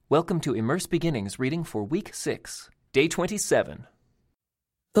Welcome to Immerse Beginnings reading for Week 6, Day 27.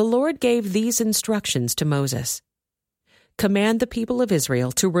 The Lord gave these instructions to Moses. Command the people of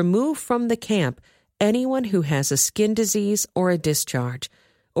Israel to remove from the camp anyone who has a skin disease or a discharge,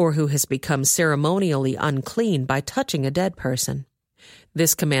 or who has become ceremonially unclean by touching a dead person.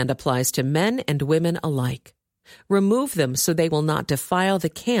 This command applies to men and women alike. Remove them so they will not defile the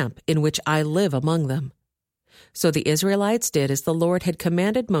camp in which I live among them. So the Israelites did as the Lord had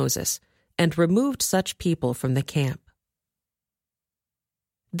commanded Moses, and removed such people from the camp.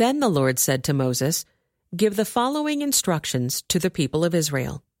 Then the Lord said to Moses, "Give the following instructions to the people of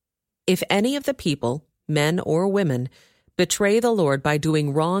Israel. If any of the people, men or women, betray the Lord by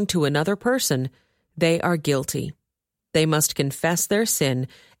doing wrong to another person, they are guilty. They must confess their sin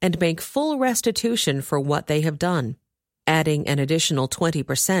and make full restitution for what they have done, adding an additional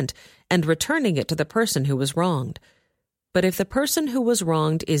 20% and returning it to the person who was wronged. But if the person who was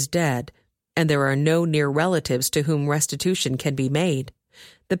wronged is dead, and there are no near relatives to whom restitution can be made,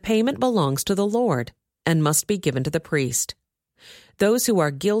 the payment belongs to the Lord and must be given to the priest. Those who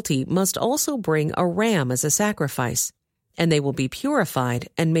are guilty must also bring a ram as a sacrifice, and they will be purified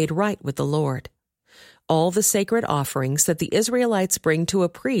and made right with the Lord. All the sacred offerings that the Israelites bring to a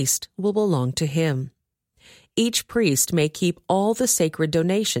priest will belong to him. Each priest may keep all the sacred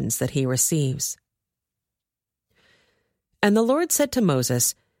donations that he receives." And the Lord said to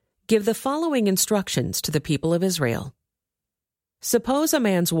Moses, "Give the following instructions to the people of Israel. Suppose a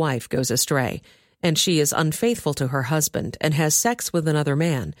man's wife goes astray, and she is unfaithful to her husband and has sex with another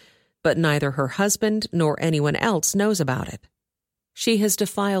man, but neither her husband nor anyone else knows about it. She has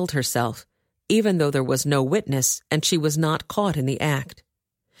defiled herself, even though there was no witness and she was not caught in the act.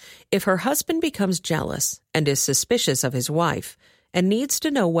 If her husband becomes jealous and is suspicious of his wife and needs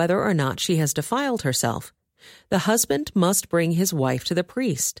to know whether or not she has defiled herself, the husband must bring his wife to the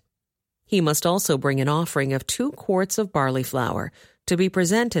priest. He must also bring an offering of 2 quarts of barley flour to be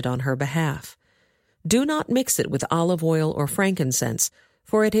presented on her behalf. Do not mix it with olive oil or frankincense,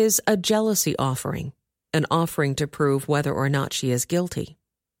 for it is a jealousy offering, an offering to prove whether or not she is guilty.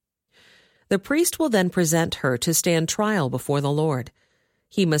 The priest will then present her to stand trial before the Lord.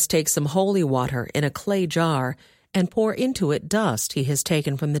 He must take some holy water in a clay jar and pour into it dust he has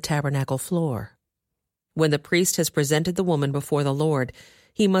taken from the tabernacle floor. When the priest has presented the woman before the Lord,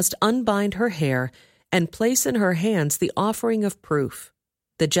 he must unbind her hair and place in her hands the offering of proof,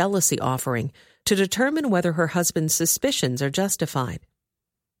 the jealousy offering, to determine whether her husband's suspicions are justified.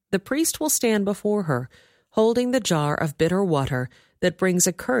 The priest will stand before her, holding the jar of bitter water that brings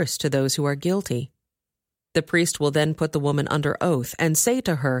a curse to those who are guilty. The priest will then put the woman under oath and say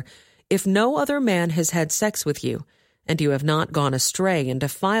to her, "If no other man has had sex with you, and you have not gone astray and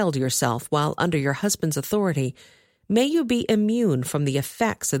defiled yourself while under your husband's authority, may you be immune from the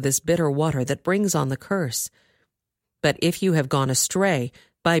effects of this bitter water that brings on the curse. But if you have gone astray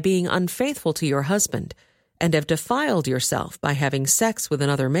by being unfaithful to your husband, and have defiled yourself by having sex with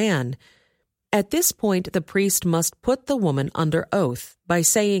another man," at this point the priest must put the woman under oath by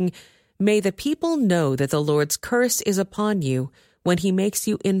saying, "May the people know that the Lord's curse is upon you when he makes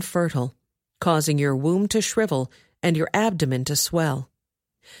you infertile, causing your womb to shrivel and your abdomen to swell.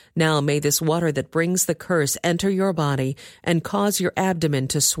 Now may this water that brings the curse enter your body and cause your abdomen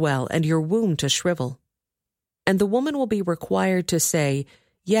to swell and your womb to shrivel." And the woman will be required to say,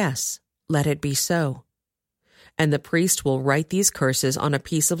 "Yes, let it be so." And the priest will write these curses on a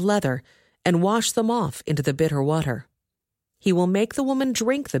piece of leather and wash them off into the bitter water. He will make the woman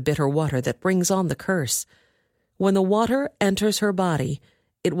drink the bitter water that brings on the curse. When the water enters her body,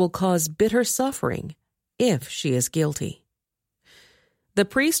 it will cause bitter suffering if she is guilty. The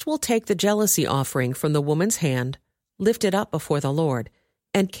priest will take the jealousy offering from the woman's hand, lift it up before the Lord,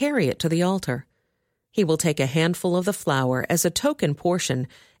 and carry it to the altar. He will take a handful of the flour as a token portion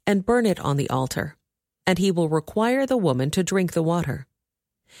and burn it on the altar, and he will require the woman to drink the water.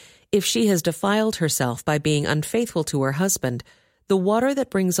 If she has defiled herself by being unfaithful to her husband, the water that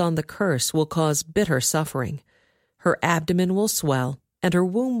brings on the curse will cause bitter suffering. Her abdomen will swell, and her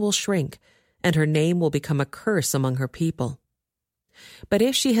womb will shrink, and her name will become a curse among her people. But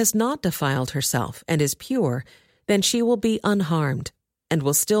if she has not defiled herself and is pure, then she will be unharmed, and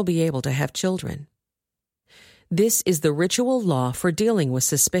will still be able to have children. This is the ritual law for dealing with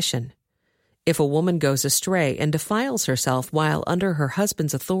suspicion. If a woman goes astray and defiles herself while under her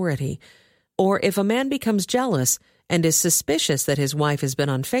husband's authority, or if a man becomes jealous and is suspicious that his wife has been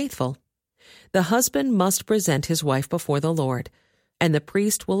unfaithful, the husband must present his wife before the Lord, and the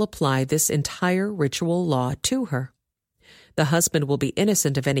priest will apply this entire ritual law to her. The husband will be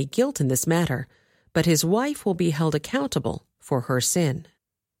innocent of any guilt in this matter, but his wife will be held accountable for her sin.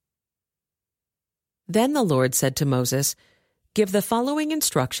 Then the Lord said to Moses, "Give the following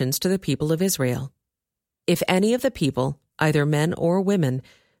instructions to the people of Israel. If any of the people, either men or women,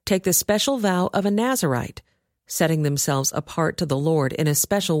 take the special vow of a Nazirite, setting themselves apart to the Lord in a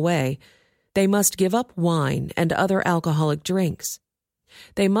special way, they must give up wine and other alcoholic drinks.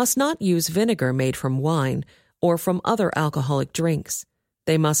 They must not use vinegar made from wine or from other alcoholic drinks.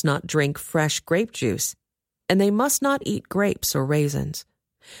 They must not drink fresh grape juice, and they must not eat grapes or raisins.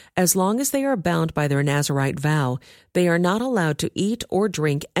 As long as they are bound by their Nazirite vow, they are not allowed to eat or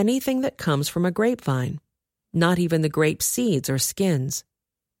drink anything that comes from a grapevine, not even the grape seeds or skins.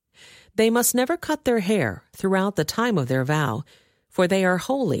 They must never cut their hair throughout the time of their vow, for they are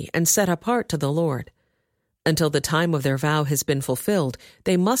holy and set apart to the Lord. Until the time of their vow has been fulfilled,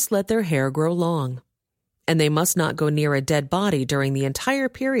 they must let their hair grow long. And they must not go near a dead body during the entire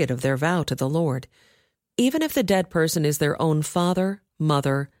period of their vow to the Lord. Even if the dead person is their own father,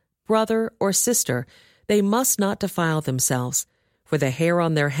 mother, brother, or sister, they must not defile themselves, for the hair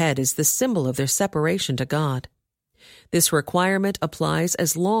on their head is the symbol of their separation to God. This requirement applies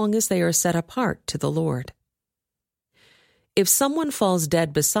as long as they are set apart to the Lord. If someone falls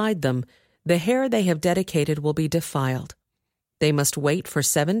dead beside them, the hair they have dedicated will be defiled. They must wait for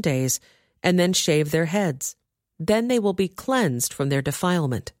 7 days and then shave their heads. Then they will be cleansed from their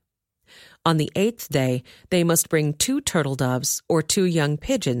defilement. On the 8th day, they must bring 2 turtle doves or 2 young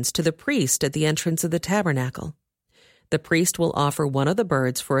pigeons to the priest at the entrance of the tabernacle. The priest will offer one of the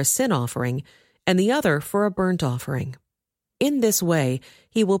birds for a sin offering and the other for a burnt offering. In this way,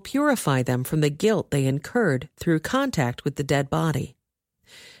 he will purify them from the guilt they incurred through contact with the dead body.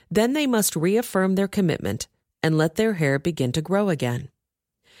 Then they must reaffirm their commitment and let their hair begin to grow again.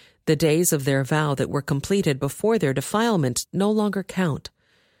 The days of their vow that were completed before their defilement no longer count.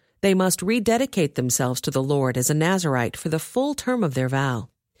 They must rededicate themselves to the Lord as a Nazirite for the full term of their vow,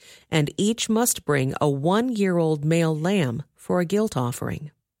 and each must bring a 1-year-old male lamb for a guilt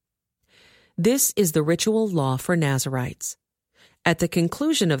offering. This is the ritual law for Nazirites. At the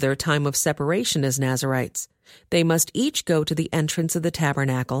conclusion of their time of separation as Nazirites, they must each go to the entrance of the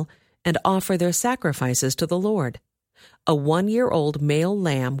tabernacle and offer their sacrifices to the Lord: a 1-year-old male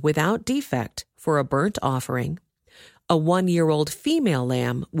lamb without defect for a burnt offering, a 1-year-old female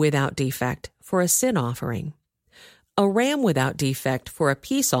lamb without defect for a sin offering, a ram without defect for a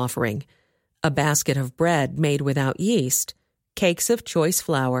peace offering, a basket of bread made without yeast, cakes of choice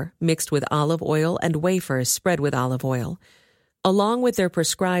flour mixed with olive oil and wafers spread with olive oil, along with their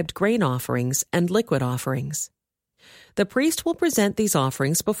prescribed grain offerings and liquid offerings. The priest will present these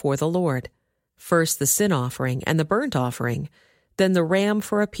offerings before the Lord, first the sin offering and the burnt offering, then the ram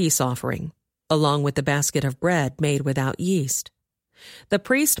for a peace offering, along with the basket of bread made without yeast. The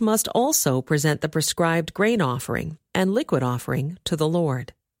priest must also present the prescribed grain offering and liquid offering to the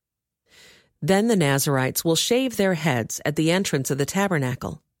Lord. Then the Nazirites will shave their heads at the entrance of the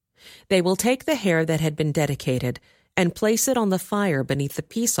tabernacle. They will take the hair that had been dedicated and place it on the fire beneath the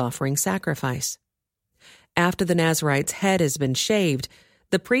peace offering sacrifice. After the Nazirite's head has been shaved,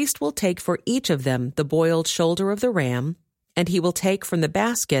 the priest will take for each of them the boiled shoulder of the ram, and he will take from the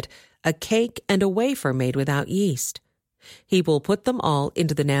basket a cake and a wafer made without yeast. He will put them all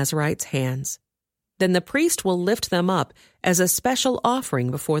into the Nazirite's hands. Then the priest will lift them up as a special offering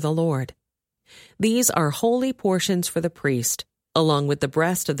before the Lord. These are holy portions for the priest, along with the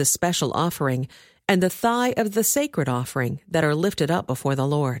breast of the special offering and the thigh of the sacred offering that are lifted up before the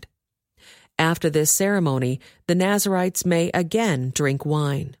Lord. After this ceremony, the Nazirites may again drink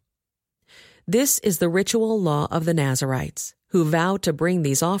wine. This is the ritual law of the Nazirites, who vow to bring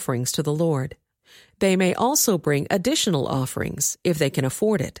these offerings to the Lord. They may also bring additional offerings if they can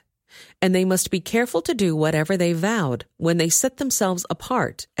afford it, and they must be careful to do whatever they vowed when they set themselves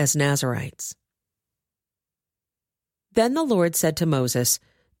apart as Nazirites. Then the Lord said to Moses,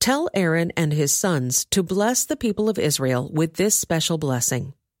 "Tell Aaron and his sons to bless the people of Israel with this special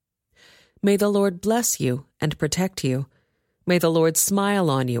blessing. May the Lord bless you and protect you. May the Lord smile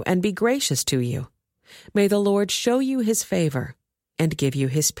on you and be gracious to you. May the Lord show you his favor and give you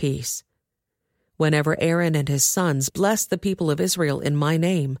his peace. Whenever Aaron and his sons bless the people of Israel in my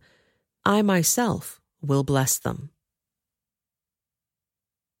name, I myself will bless them."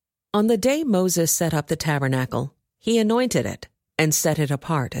 On the day Moses set up the tabernacle, he anointed it and set it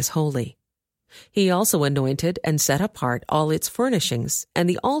apart as holy. He also anointed and set apart all its furnishings and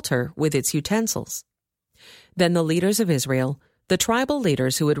the altar with its utensils. Then the leaders of Israel, the tribal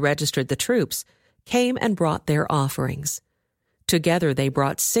leaders who had registered the troops, came and brought their offerings. Together they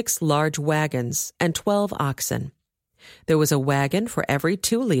brought 6 large wagons and 12 oxen. There was a wagon for every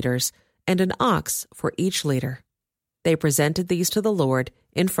 2 leaders and an ox for each leader. They presented these to the Lord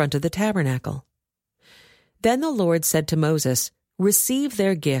in front of the tabernacle. Then the Lord said to Moses, "Receive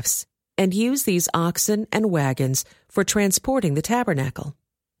their gifts, and use these oxen and wagons for transporting the tabernacle.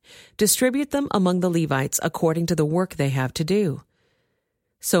 Distribute them among the Levites according to the work they have to do."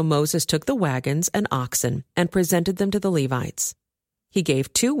 So Moses took the wagons and oxen and presented them to the Levites. He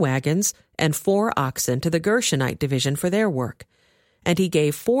gave 2 wagons and 4 oxen to the Gershonite division for their work, and he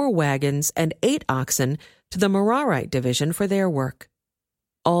gave 4 wagons and 8 oxen to the Merarite division for their work.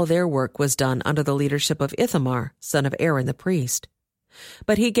 All their work was done under the leadership of Ithamar, son of Aaron the priest.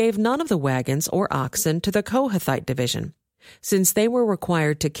 But he gave none of the wagons or oxen to the Kohathite division, since they were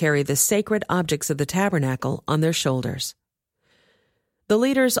required to carry the sacred objects of the tabernacle on their shoulders. The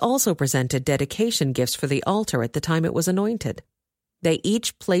leaders also presented dedication gifts for the altar at the time it was anointed. They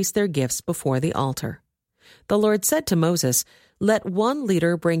each placed their gifts before the altar. The Lord said to Moses, "Let one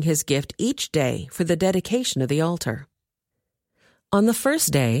leader bring his gift each day for the dedication of the altar." On the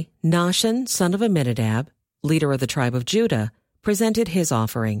first day, Nahshon, son of Amminadab, leader of the tribe of Judah, presented his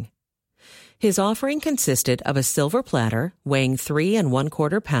offering. His offering consisted of a silver platter weighing 3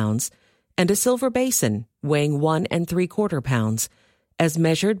 1/4 pounds and a silver basin weighing 1 3/4 pounds, as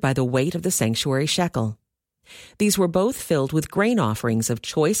measured by the weight of the sanctuary shekel. These were both filled with grain offerings of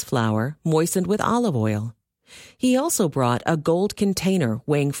choice flour moistened with olive oil. He also brought a gold container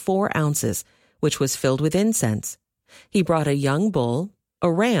weighing 4 ounces, which was filled with incense. He brought a young bull,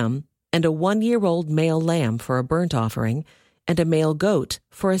 a ram, and a 1-year-old male lamb for a burnt offering, and a male goat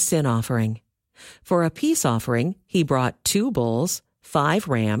for a sin offering. For a peace offering, he brought 2 bulls, 5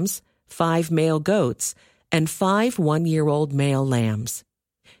 rams, 5 male goats, and 5 1-year-old male lambs.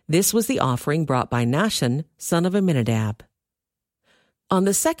 This was the offering brought by Nahshon, son of Amminadab. On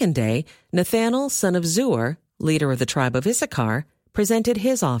the second day, Nethanel, son of Zuar, leader of the tribe of Issachar, presented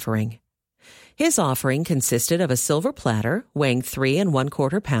his offering. His offering consisted of a silver platter weighing 3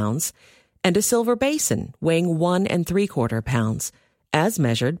 1/4 pounds and a silver basin weighing 1 3/4 pounds, as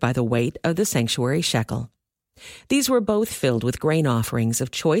measured by the weight of the sanctuary shekel. These were both filled with grain offerings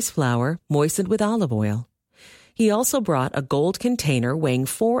of choice flour moistened with olive oil. He also brought a gold container weighing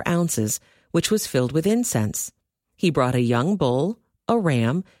 4 ounces, which was filled with incense. He brought a young bull, a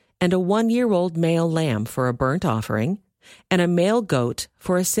ram, and a 1-year-old male lamb for a burnt offering, and a male goat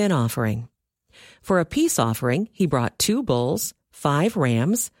for a sin offering. For a peace offering, he brought 2 bulls, 5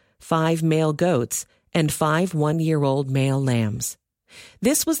 rams, 5 male goats, and 5 1-year-old male lambs.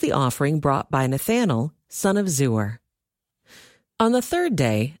 This was the offering brought by Nethanel, son of Zuar. On the third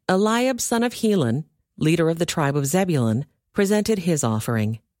day, Eliab, son of Helon, leader of the tribe of Zebulun, presented his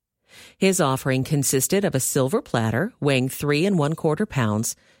offering. His offering consisted of a silver platter weighing 3 1/4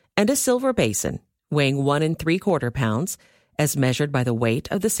 pounds and a silver basin weighing 1 3/4 pounds, as measured by the weight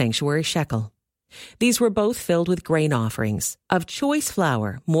of the sanctuary shekel. These were both filled with grain offerings of choice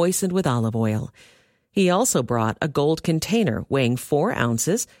flour moistened with olive oil. He also brought a gold container weighing 4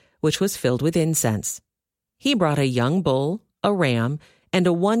 ounces, which was filled with incense. He brought a young bull, a ram, and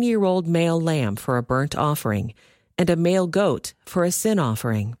a 1-year-old male lamb for a burnt offering, and a male goat for a sin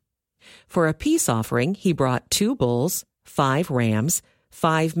offering. For a peace offering, he brought 2 bulls, 5 rams,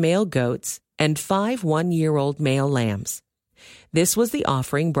 5 male goats, and 5 1-year-old male lambs. This was the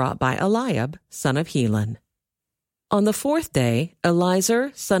offering brought by Eliab, son of Helon. On the fourth day,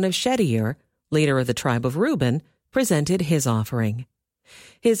 Elizur, son of Shedeur, leader of the tribe of Reuben, presented his offering.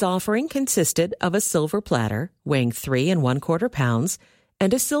 His offering consisted of a silver platter weighing 3 1/4 pounds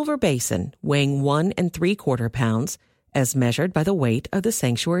and a silver basin weighing 1 3/4 pounds, as measured by the weight of the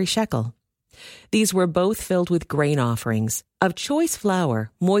sanctuary shekel. These were both filled with grain offerings of choice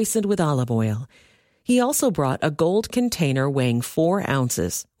flour moistened with olive oil. He also brought a gold container weighing 4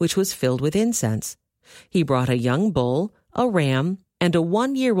 ounces, which was filled with incense. He brought a young bull, a ram, and a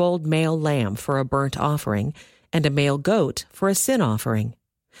 1-year-old male lamb for a burnt offering, and a male goat for a sin offering.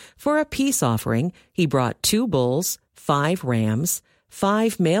 For a peace offering, he brought 2 bulls, 5 rams,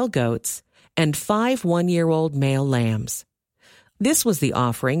 5 male goats, and 5 1-year-old male lambs. This was the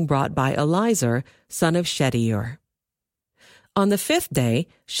offering brought by Elizur, son of Shedeur. On the fifth day,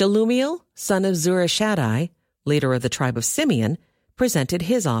 Shelumiel, son of Zurishaddai, leader of the tribe of Simeon, presented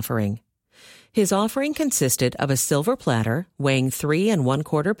his offering. His offering consisted of a silver platter weighing 3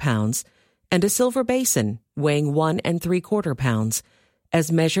 1/4 pounds and a silver basin weighing 1 3/4 pounds,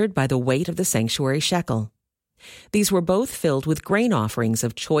 as measured by the weight of the sanctuary shekel. These were both filled with grain offerings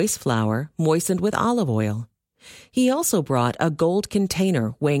of choice flour moistened with olive oil. He also brought a gold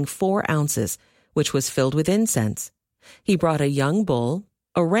container weighing 4 ounces, which was filled with incense. He brought a young bull,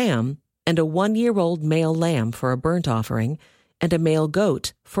 a ram, and a 1-year-old male lamb for a burnt offering, and a male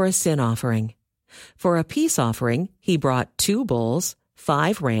goat for a sin offering. For a peace offering, he brought 2 bulls,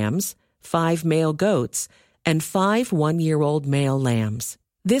 5 rams, 5 male goats, and 5 one-year-old male lambs.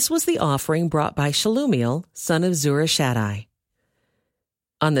 This was the offering brought by Shelumiel, son of Zurishaddai.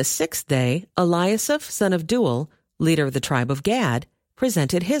 On the 6th day, Eliasaph, son of Deuel, leader of the tribe of Gad,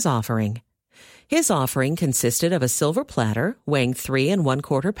 presented his offering. His offering consisted of a silver platter weighing 3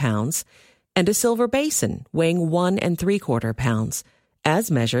 1/4 pounds and a silver basin weighing 1 3/4 pounds,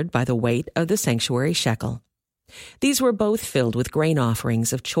 as measured by the weight of the sanctuary shekel. These were both filled with grain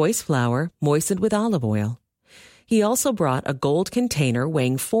offerings of choice flour moistened with olive oil. He also brought a gold container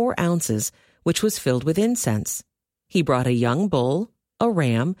weighing 4 ounces, which was filled with incense. He brought a young bull, a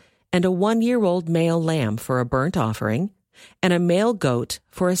ram, and a 1-year-old male lamb for a burnt offering, and a male goat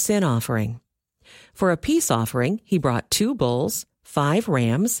for a sin offering. For a peace offering, he brought 2 bulls, 5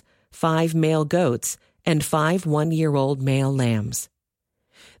 rams, 5 male goats, and 5 one-year-old male lambs.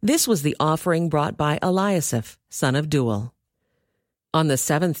 This was the offering brought by Eliasaph, son of Deuel. On the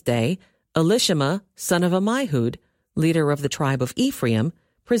 7th day, Elishama, son of Ammihud, leader of the tribe of Ephraim,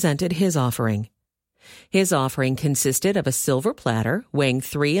 presented his offering. His offering consisted of a silver platter weighing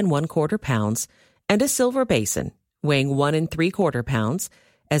 3 1/4 pounds and a silver basin weighing 1 3/4 pounds,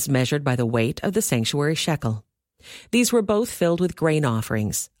 as measured by the weight of the sanctuary shekel. These were both filled with grain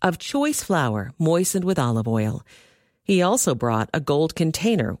offerings of choice flour moistened with olive oil. He also brought a gold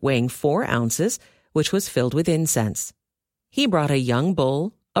container weighing 4 ounces, which was filled with incense. He brought a young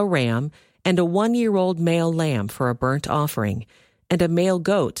bull, a ram, and a 1-year-old male lamb for a burnt offering, and a male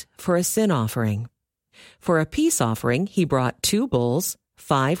goat for a sin offering. For a peace offering, he brought 2 bulls,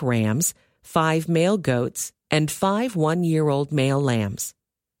 5 rams, 5 male goats, and 5 one-year-old male lambs.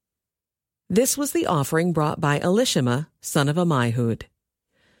 This was the offering brought by Elishama, son of Ammihud.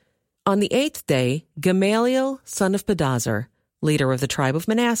 On the 8th day, Gamaliel, son of Pedazur, leader of the tribe of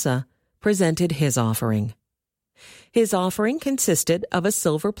Manasseh, presented his offering. His offering consisted of a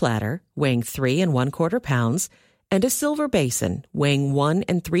silver platter weighing 3 1/4 pounds and a silver basin weighing 1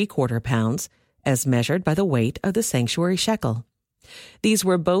 3/4 pounds, as measured by the weight of the sanctuary shekel. These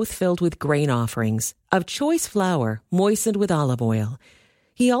were both filled with grain offerings of choice flour moistened with olive oil.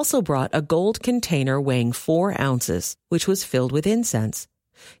 He also brought a gold container weighing 4 ounces, which was filled with incense.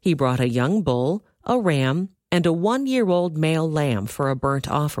 He brought a young bull, a ram, and a 1-year-old male lamb for a burnt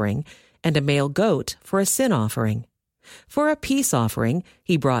offering, and a male goat for a sin offering. For a peace offering,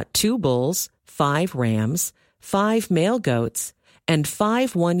 he brought 2 bulls, 5 rams, 5 male goats, and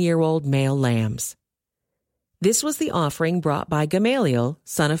 5 one-year-old male lambs. This was the offering brought by Gamaliel,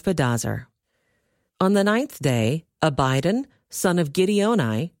 son of Pedazur. On the 9th day, Abidan, son of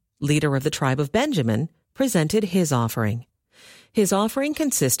Gideoni, leader of the tribe of Benjamin, presented his offering. His offering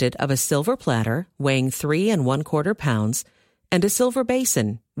consisted of a silver platter weighing 3 1/4 pounds and a silver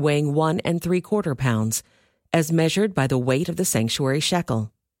basin weighing 1 3/4 pounds, as measured by the weight of the sanctuary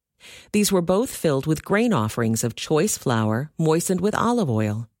shekel. These were both filled with grain offerings of choice flour moistened with olive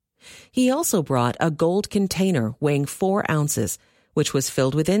oil. He also brought a gold container weighing 4 ounces, which was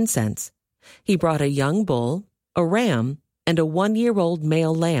filled with incense. He brought a young bull, a ram, and a 1-year-old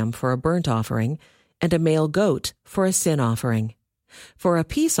male lamb for a burnt offering, and a male goat for a sin offering. For a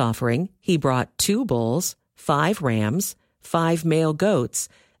peace offering, he brought 2 bulls, 5 rams, 5 male goats,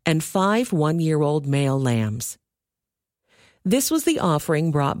 and 5 one-year-old male lambs. This was the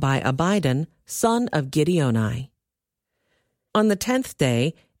offering brought by Abidan, son of Gideoni. On the 10th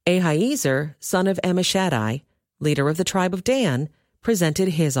day, Ahiezer, son of Ammishaddai, leader of the tribe of Dan, presented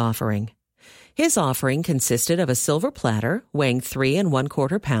his offering. His offering consisted of a silver platter weighing 3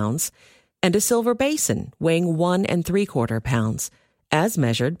 1/4 pounds and a silver basin weighing 1 3/4 pounds, as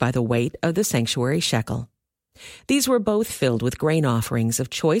measured by the weight of the sanctuary shekel. These were both filled with grain offerings of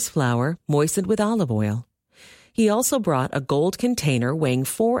choice flour moistened with olive oil. He also brought a gold container weighing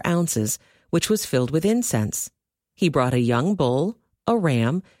 4 ounces, which was filled with incense. He brought a young bull, a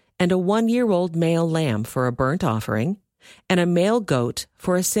ram, and a 1-year-old male lamb for a burnt offering, and a male goat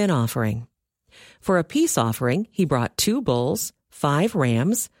for a sin offering. For a peace offering, he brought 2 bulls, 5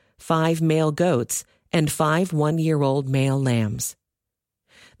 rams, 5 male goats, and 5 one-year-old male lambs.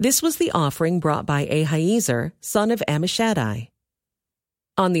 This was the offering brought by Ahiezer, son of Ammishaddai.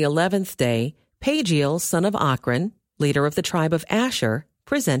 On the 11th day, Pagiel, son of Ochran, leader of the tribe of Asher,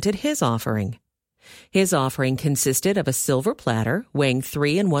 presented his offering. His offering consisted of a silver platter weighing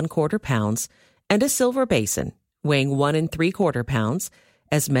 3 1/4 pounds and a silver basin weighing 1 3/4 pounds,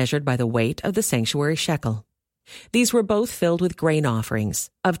 as measured by the weight of the sanctuary shekel. These were both filled with grain offerings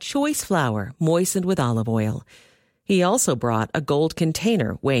of choice flour moistened with olive oil. He also brought a gold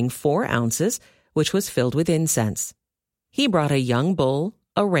container weighing 4 ounces, which was filled with incense. He brought a young bull,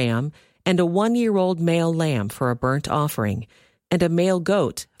 a ram, and a 1-year-old male lamb for a burnt offering, and a male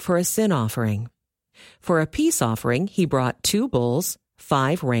goat for a sin offering. For a peace offering, he brought 2 bulls,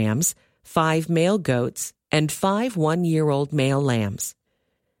 5 rams, 5 male goats, and 5 one-year-old male lambs.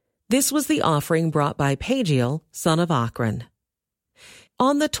 This was the offering brought by Pagiel, son of Ochran.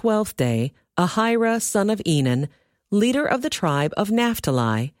 On the 12th day, Ahira, son of Enan, leader of the tribe of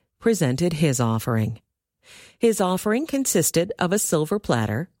Naphtali, presented his offering. His offering consisted of a silver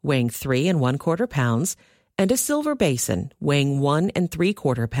platter weighing 3 1/4 pounds and a silver basin weighing 1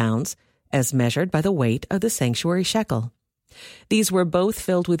 3/4 pounds, as measured by the weight of the sanctuary shekel. These were both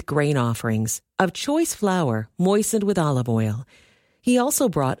filled with grain offerings of choice flour moistened with olive oil. He also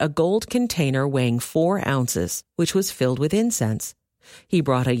brought a gold container weighing 4 ounces, which was filled with incense. He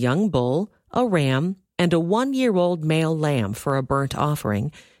brought a young bull, a ram, and a 1-year-old male lamb for a burnt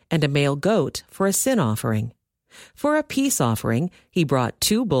offering, and a male goat for a sin offering. For a peace offering, he brought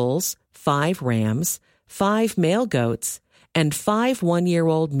 2 bulls, 5 rams, 5 male goats, and 5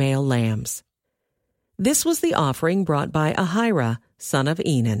 one-year-old male lambs. This was the offering brought by Ahira, son of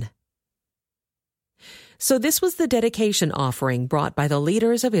Enan. So this was the dedication offering brought by the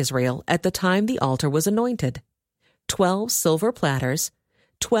leaders of Israel at the time the altar was anointed: 12 silver platters,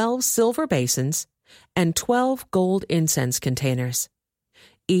 12 silver basins, and 12 gold incense containers.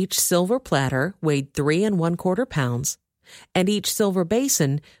 Each silver platter weighed 3 1/4 pounds, and each silver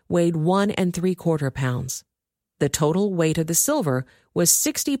basin weighed 1 3/4 pounds. The total weight of the silver was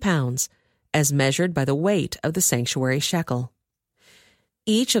 60 pounds, as measured by the weight of the sanctuary shekel.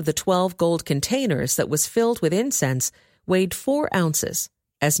 Each of the 12 gold containers that was filled with incense weighed 4 ounces,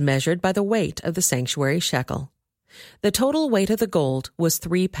 as measured by the weight of the sanctuary shekel. The total weight of the gold was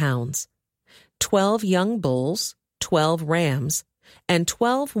 3 pounds. 12 young bulls, 12 rams, and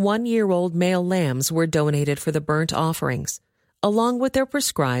 12 one-year-old male lambs were donated for the burnt offerings, along with their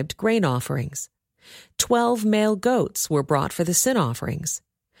prescribed grain offerings. 12 male goats were brought for the sin offerings.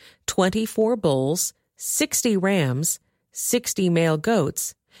 24 bulls, 60 rams, 60 male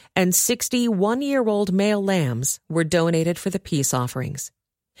goats, and 60 one-year-old male lambs were donated for the peace offerings.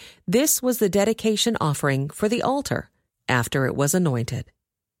 This was the dedication offering for the altar after it was anointed.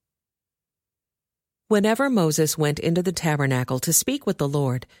 Whenever Moses went into the tabernacle to speak with the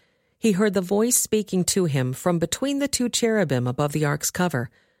Lord, he heard the voice speaking to him from between the 2 cherubim above the ark's cover,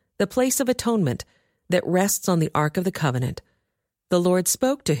 the place of atonement that rests on the Ark of the Covenant. The Lord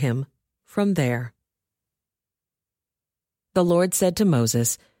spoke to him from there. The Lord said to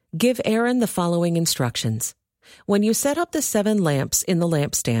Moses, "Give Aaron the following instructions. When you set up the 7 lamps in the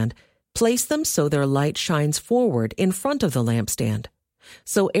lampstand, place them so their light shines forward in front of the lampstand."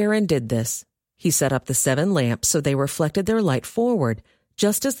 So Aaron did this. He set up the 7 lamps so they reflected their light forward,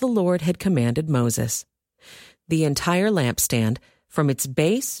 just as the Lord had commanded Moses. The entire lampstand, from its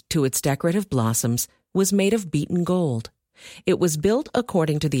base to its decorative blossoms, was made of beaten gold. It was built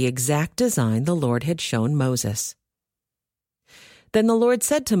according to the exact design the Lord had shown Moses. Then the Lord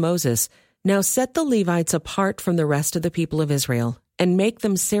said to Moses, "Now set the Levites apart from the rest of the people of Israel and make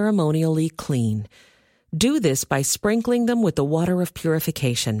them ceremonially clean. Do this by sprinkling them with the water of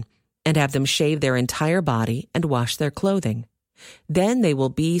purification, and have them shave their entire body and wash their clothing. Then they will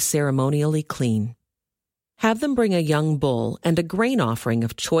be ceremonially clean. Have them bring a young bull and a grain offering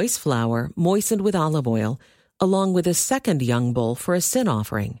of choice flour moistened with olive oil, along with a second young bull for a sin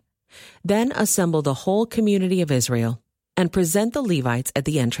offering. Then assemble the whole community of Israel and present the Levites at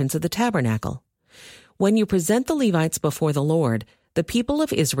the entrance of the tabernacle. When you present the Levites before the Lord, the people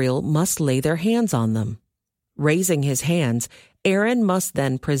of Israel must lay their hands on them. Raising his hands, Aaron must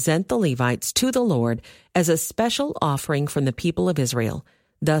then present the Levites to the Lord as a special offering from the people of Israel,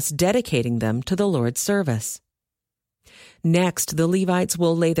 thus dedicating them to the Lord's service. Next, the Levites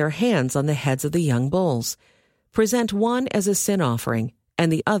will lay their hands on the heads of the young bulls. Present one as a sin offering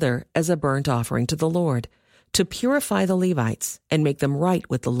and the other as a burnt offering to the Lord, to purify the Levites and make them right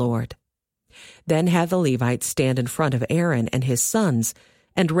with the Lord. Then have the Levites stand in front of Aaron and his sons,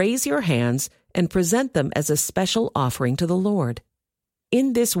 and raise your hands and present them as a special offering to the Lord.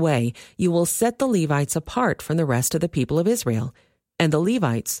 In this way, you will set the Levites apart from the rest of the people of Israel, and the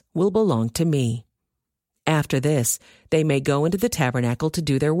Levites will belong to me. After this, they may go into the tabernacle to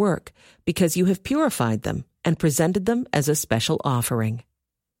do their work, because you have purified them and presented them as a special offering.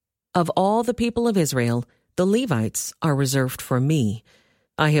 Of all the people of Israel, the Levites are reserved for me.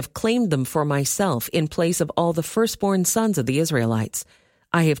 I have claimed them for myself in place of all the firstborn sons of the Israelites.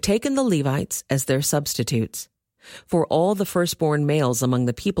 I have taken the Levites as their substitutes. For all the firstborn males among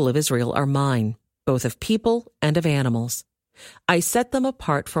the people of Israel are mine, both of people and of animals. I set them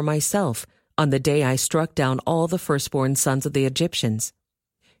apart for myself on the day I struck down all the firstborn sons of the Egyptians.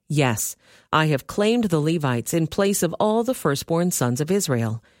 Yes, I have claimed the Levites in place of all the firstborn sons of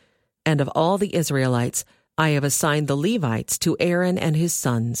Israel. And of all the Israelites, I have assigned the Levites to Aaron and his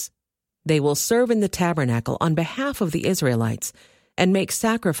sons. They will serve in the tabernacle on behalf of the Israelites and make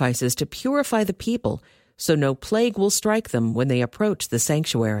sacrifices to purify the people, so no plague will strike them when they approach the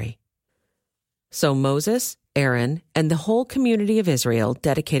sanctuary." So Moses, Aaron, and the whole community of Israel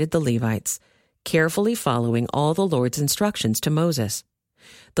dedicated the Levites, carefully following all the Lord's instructions to Moses.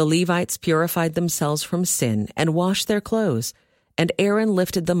 The Levites purified themselves from sin and washed their clothes, and Aaron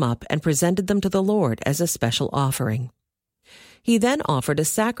lifted them up and presented them to the Lord as a special offering. He then offered a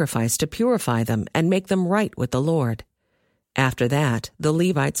sacrifice to purify them and make them right with the Lord. After that, the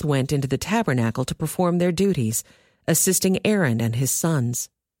Levites went into the tabernacle to perform their duties, assisting Aaron and his sons.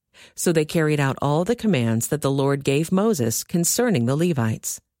 So they carried out all the commands that the Lord gave Moses concerning the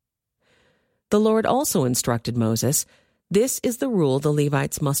Levites. The Lord also instructed Moses, "This is the rule the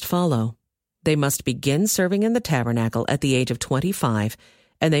Levites must follow. They must begin serving in the tabernacle at the age of 25,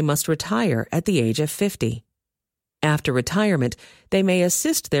 and they must retire at the age of 50. After retirement, they may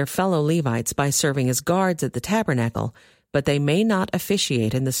assist their fellow Levites by serving as guards at the tabernacle, but they may not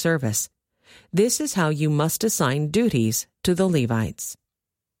officiate in the service. This is how you must assign duties to the Levites."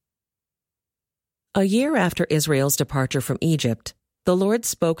 A year after Israel's departure from Egypt, the Lord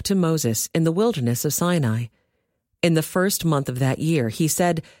spoke to Moses in the wilderness of Sinai. In the first month of that year, he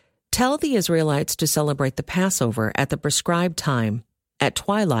said, "Tell the Israelites to celebrate the Passover at the prescribed time, at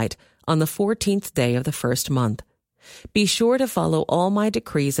twilight, on the 14th day of the first month. Be sure to follow all my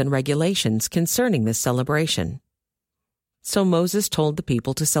decrees and regulations concerning this celebration." So Moses told the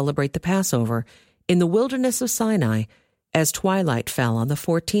people to celebrate the Passover in the wilderness of Sinai as twilight fell on the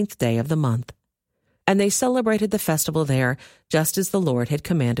 14th day of the month. And they celebrated the festival there just as the Lord had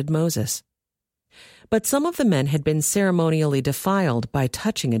commanded Moses. But some of the men had been ceremonially defiled by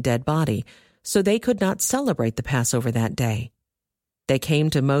touching a dead body, so they could not celebrate the Passover that day. They came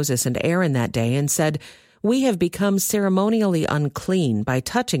to Moses and Aaron that day and said, "We have become ceremonially unclean by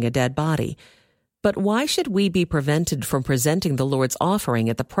touching a dead body. But why should we be prevented from presenting the Lord's offering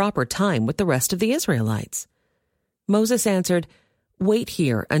at the proper time with the rest of the Israelites?" Moses answered, "Wait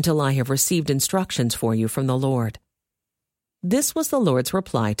here until I have received instructions for you from the Lord." This was the Lord's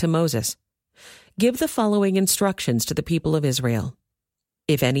reply to Moses. "Give the following instructions to the people of Israel.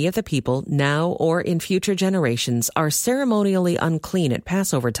 If any of the people, now or in future generations, are ceremonially unclean at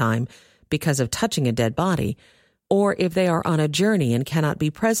Passover time because of touching a dead body, or if they are on a journey and cannot be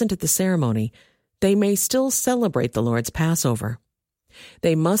present at the ceremony, they may still celebrate the Lord's Passover.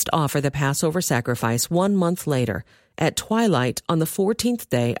 They must offer the Passover sacrifice 1 month later, at twilight on the 14th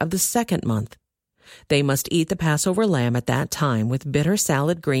day of the second month. They must eat the Passover lamb at that time with bitter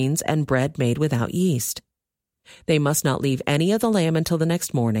salad greens and bread made without yeast. They must not leave any of the lamb until the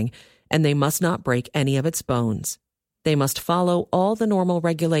next morning, and they must not break any of its bones. They must follow all the normal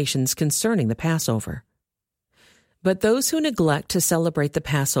regulations concerning the Passover. But those who neglect to celebrate the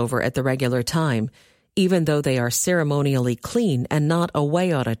Passover at the regular time, even though they are ceremonially clean and not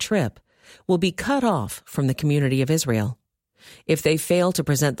away on a trip, will be cut off from the community of Israel. If they fail to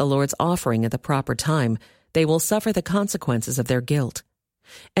present the Lord's offering at the proper time, they will suffer the consequences of their guilt.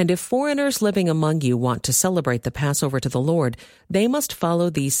 And if foreigners living among you want to celebrate the Passover to the Lord, they must follow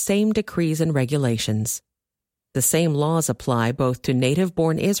these same decrees and regulations. The same laws apply both to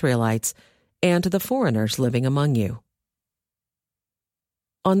native-born Israelites and to the foreigners living among you.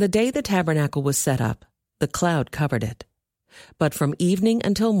 On the day the tabernacle was set up, the cloud covered it. But from evening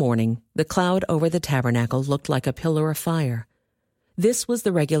until morning, the cloud over the tabernacle looked like a pillar of fire. This was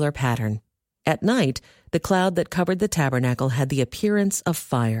the regular pattern. At night, the cloud that covered the tabernacle had the appearance of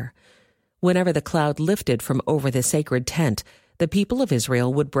fire. Whenever the cloud lifted from over the sacred tent, the people of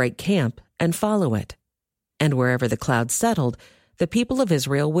Israel would break camp and follow it. And wherever the cloud settled, the people of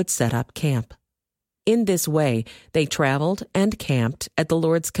Israel would set up camp. In this way, they traveled and camped at the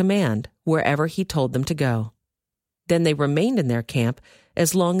Lord's command wherever he told them to go. Then they remained in their camp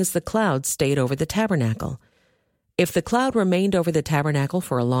as long as the cloud stayed over the tabernacle. If the cloud remained over the tabernacle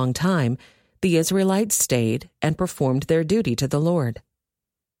for a long time, the Israelites stayed and performed their duty to the Lord.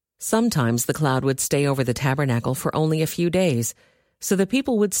 Sometimes the cloud would stay over the tabernacle for only a few days, so the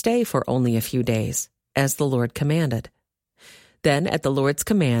people would stay for only a few days, as the Lord commanded. Then, at the Lord's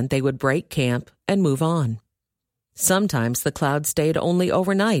command, they would break camp and move on. Sometimes the cloud stayed only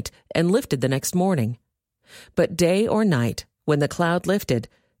overnight and lifted the next morning. But day or night, when the cloud lifted,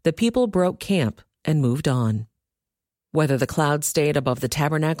 the people broke camp and moved on. Whether the cloud stayed above the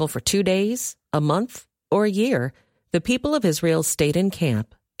tabernacle for 2 days, a month, or a year, the people of Israel stayed in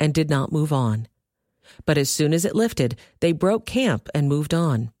camp and did not move on. But as soon as it lifted, they broke camp and moved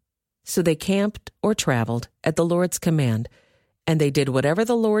on. So they camped or traveled at the Lord's command, and they did whatever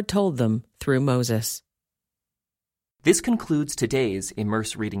the Lord told them through Moses. This concludes today's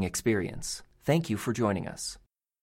Immerse Reading Experience. Thank you for joining us.